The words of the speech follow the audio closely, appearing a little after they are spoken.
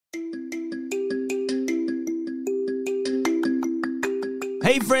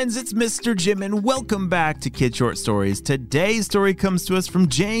Hey friends, it's Mr. Jim and welcome back to Kid Short Stories. Today's story comes to us from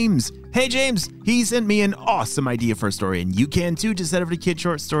James. Hey James, he sent me an awesome idea for a story and you can too. Just head over to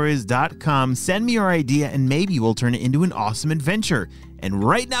kidshortstories.com, send me your idea and maybe we'll turn it into an awesome adventure. And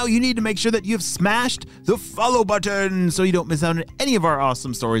right now you need to make sure that you have smashed the follow button so you don't miss out on any of our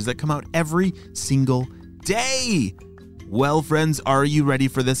awesome stories that come out every single day. Well friends, are you ready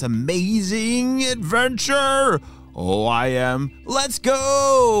for this amazing adventure? Oh, I am. Let's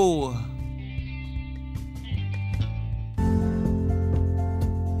go!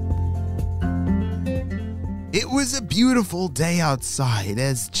 It was a beautiful day outside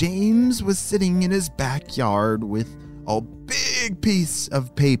as James was sitting in his backyard with a big piece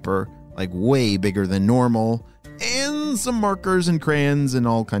of paper, like way bigger than normal, and some markers and crayons and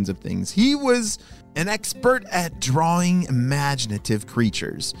all kinds of things. He was an expert at drawing imaginative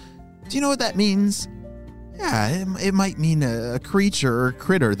creatures. Do you know what that means? Yeah, it might mean a creature or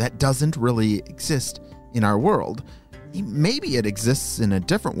critter that doesn't really exist in our world. Maybe it exists in a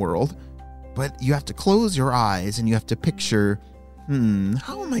different world, but you have to close your eyes and you have to picture,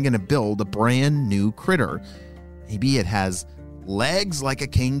 how am I going to build a brand new critter? Maybe it has legs like a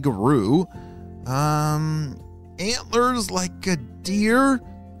kangaroo, antlers like a deer,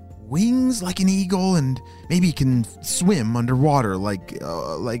 wings like an eagle, and maybe it can swim underwater like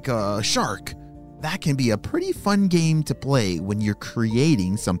a shark. That can be a pretty fun game to play when you're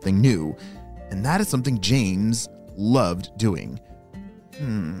creating something new. And that is something James loved doing.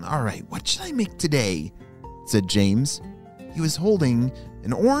 All right, what should I make today? Said James. He was holding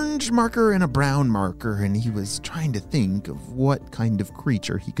an orange marker and a brown marker, and he was trying to think of what kind of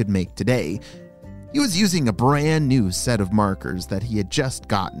creature he could make today. He was using a brand new set of markers that he had just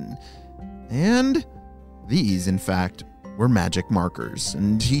gotten. And these, in fact, were magic markers,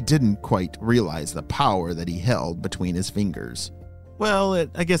 and he didn't quite realize the power that he held between his fingers. Well,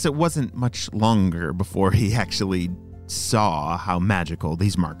 I guess it wasn't much longer before he actually saw how magical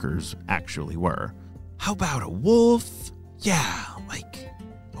these markers actually were. How about a wolf? Yeah, like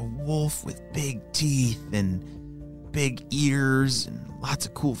a wolf with big teeth and big ears and lots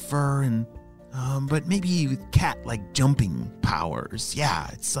of cool fur and but maybe with cat-like jumping powers. Yeah,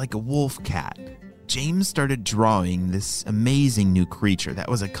 it's like a wolf cat. James started drawing this amazing new creature that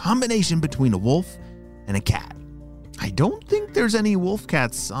was a combination between a wolf and a cat. I don't think there's any wolf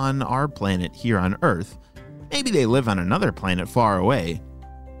cats on our planet here on Earth. Maybe they live on another planet far away.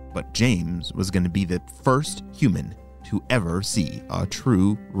 But James was going to be the first human to ever see a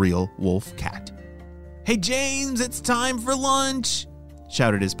true, real wolf cat. Hey James, it's time for lunch,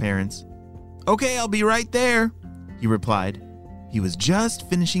 shouted his parents. Okay, I'll be right there, he replied. He was just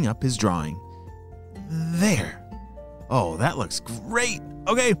finishing up his drawing. There. Oh, that looks great.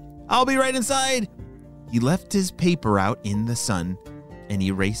 Okay, I'll be right inside. He left his paper out in the sun and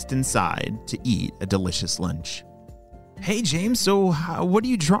he raced inside to eat a delicious lunch. Hey, James, so what are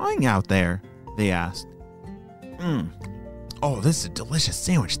you drawing out there? They asked. Oh, this is a delicious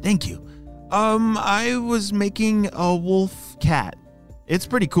sandwich. Thank you. I was making a wolf cat. It's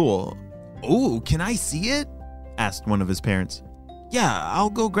pretty cool. Oh, can I see it? Asked one of his parents. Yeah, I'll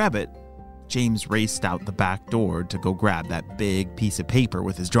go grab it. James raced out the back door to go grab that big piece of paper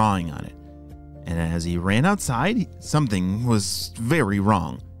with his drawing on it. And as he ran outside, something was very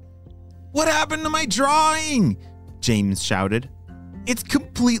wrong. What happened to my drawing? James shouted. It's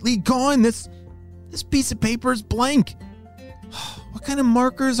completely gone. This piece of paper is blank. What kind of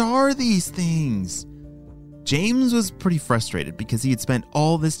markers are these things? James was pretty frustrated because he had spent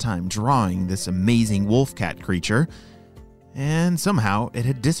all this time drawing this amazing wolf cat creature, and somehow it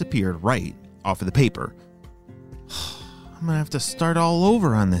had disappeared right off of the paper. I'm gonna have to start all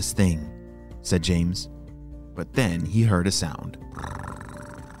over on this thing, said James. But then he heard a sound.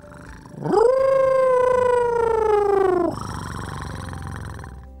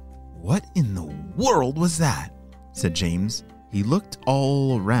 What in the world was that? Said James. He looked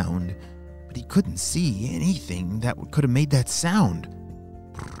all around, but he couldn't see anything that could have made that sound.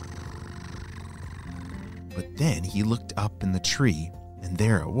 But then he looked up in the tree, and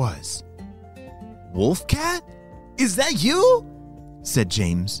there it was. Wolfcat? Is that you? Said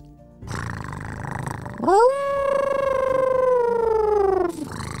James.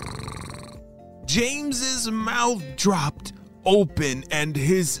 James's mouth dropped open, and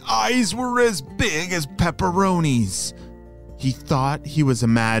his eyes were as big as pepperonis. He thought he was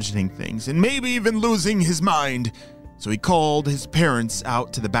imagining things, and maybe even losing his mind. So he called his parents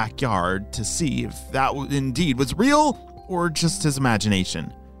out to the backyard to see if that indeed was real or just his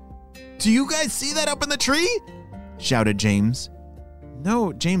imagination. Do you guys see that up in the tree? Shouted James.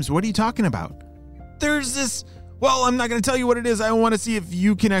 No, James, what are you talking about? There's this Well, I'm not going to tell you what it is. I want to see if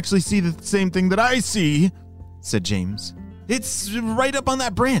you can actually see the same thing that I see, said James. It's right up on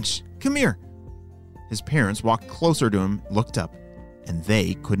that branch. Come here. His parents walked closer to him, looked up, and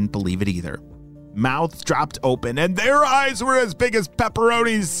they couldn't believe it either. Mouths dropped open, and their eyes were as big as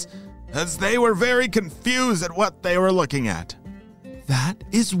pepperonis, as they were very confused at what they were looking at. That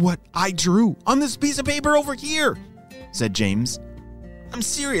is what I drew on this piece of paper over here, said James. I'm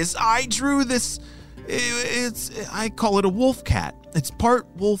serious. I drew this. I call it a wolf cat. It's part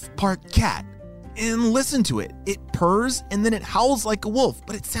wolf, part cat. And listen to it. It purrs and then it howls like a wolf,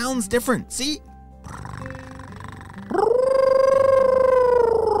 but it sounds different. See?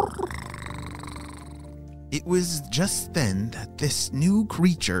 It was just then that this new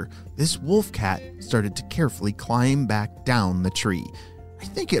creature, this wolf cat, started to carefully climb back down the tree. I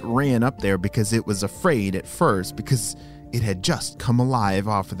think it ran up there because it was afraid at first because it had just come alive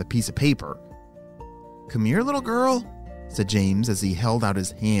off of the piece of paper. Come here, little girl, said James as he held out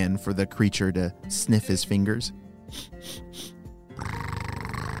his hand for the creature to sniff his fingers.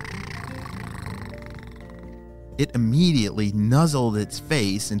 It immediately nuzzled its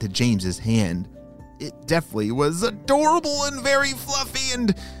face into James's hand. It definitely was adorable and very fluffy,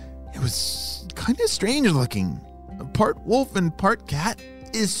 and it was kind of strange looking. Part wolf and part cat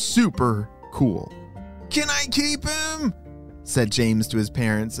is super cool. Can I keep him? Said James to his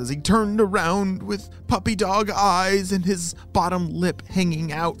parents as he turned around with puppy dog eyes and his bottom lip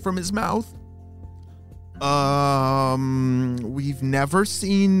hanging out from his mouth. We've never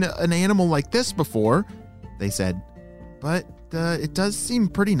seen an animal like this before, they said, but it does seem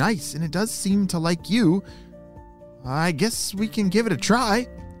pretty nice and it does seem to like you. I guess we can give it a try.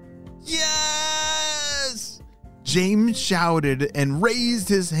 Yes! James shouted and raised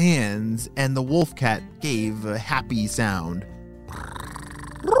his hands, and the wolf cat gave a happy sound.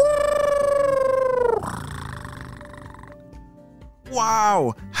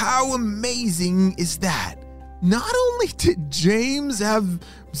 Wow, how amazing is that? Not only did James have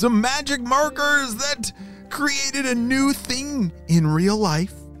some magic markers that created a new thing in real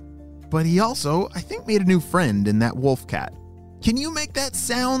life, but he also, I think, made a new friend in that wolf cat. Can you make that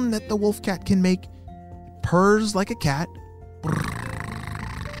sound that the wolf cat can make? It purrs like a cat,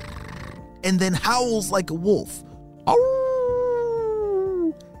 and then howls like a wolf.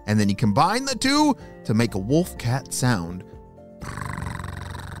 And then he combined the two to make a wolf cat sound.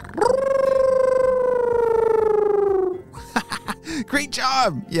 Great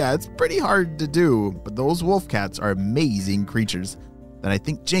job! Yeah, it's pretty hard to do, but those wolf cats are amazing creatures that I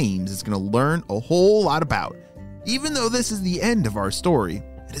think James is going to learn a whole lot about. Even though this is the end of our story,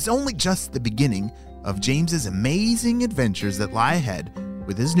 it is only just the beginning of James's amazing adventures that lie ahead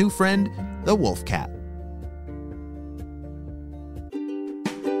with his new friend, the wolf cat.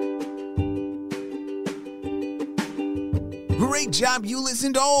 Great job, you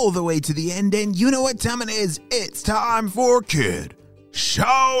listened all the way to the end, and you know what time it is. It's time for Kid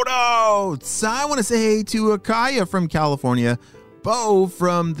Shoutouts. I want to say hey to Akaya from California, Bo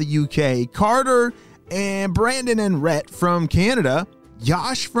from the UK, Carter and Brandon and Rhett from Canada,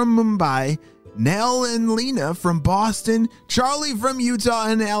 Yash from Mumbai, Nell and Lena from Boston, Charlie from Utah,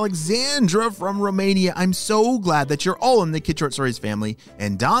 and Alexandra from Romania. I'm so glad that you're all in the Kid Short Stories family.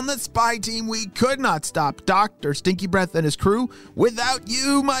 And on the spy team, we could not stop Dr. Stinky Breath and his crew. Without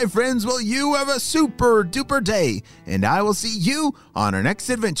you, my friends, will you have a super duper day. And I will see you on our next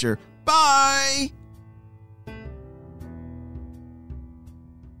adventure. Bye!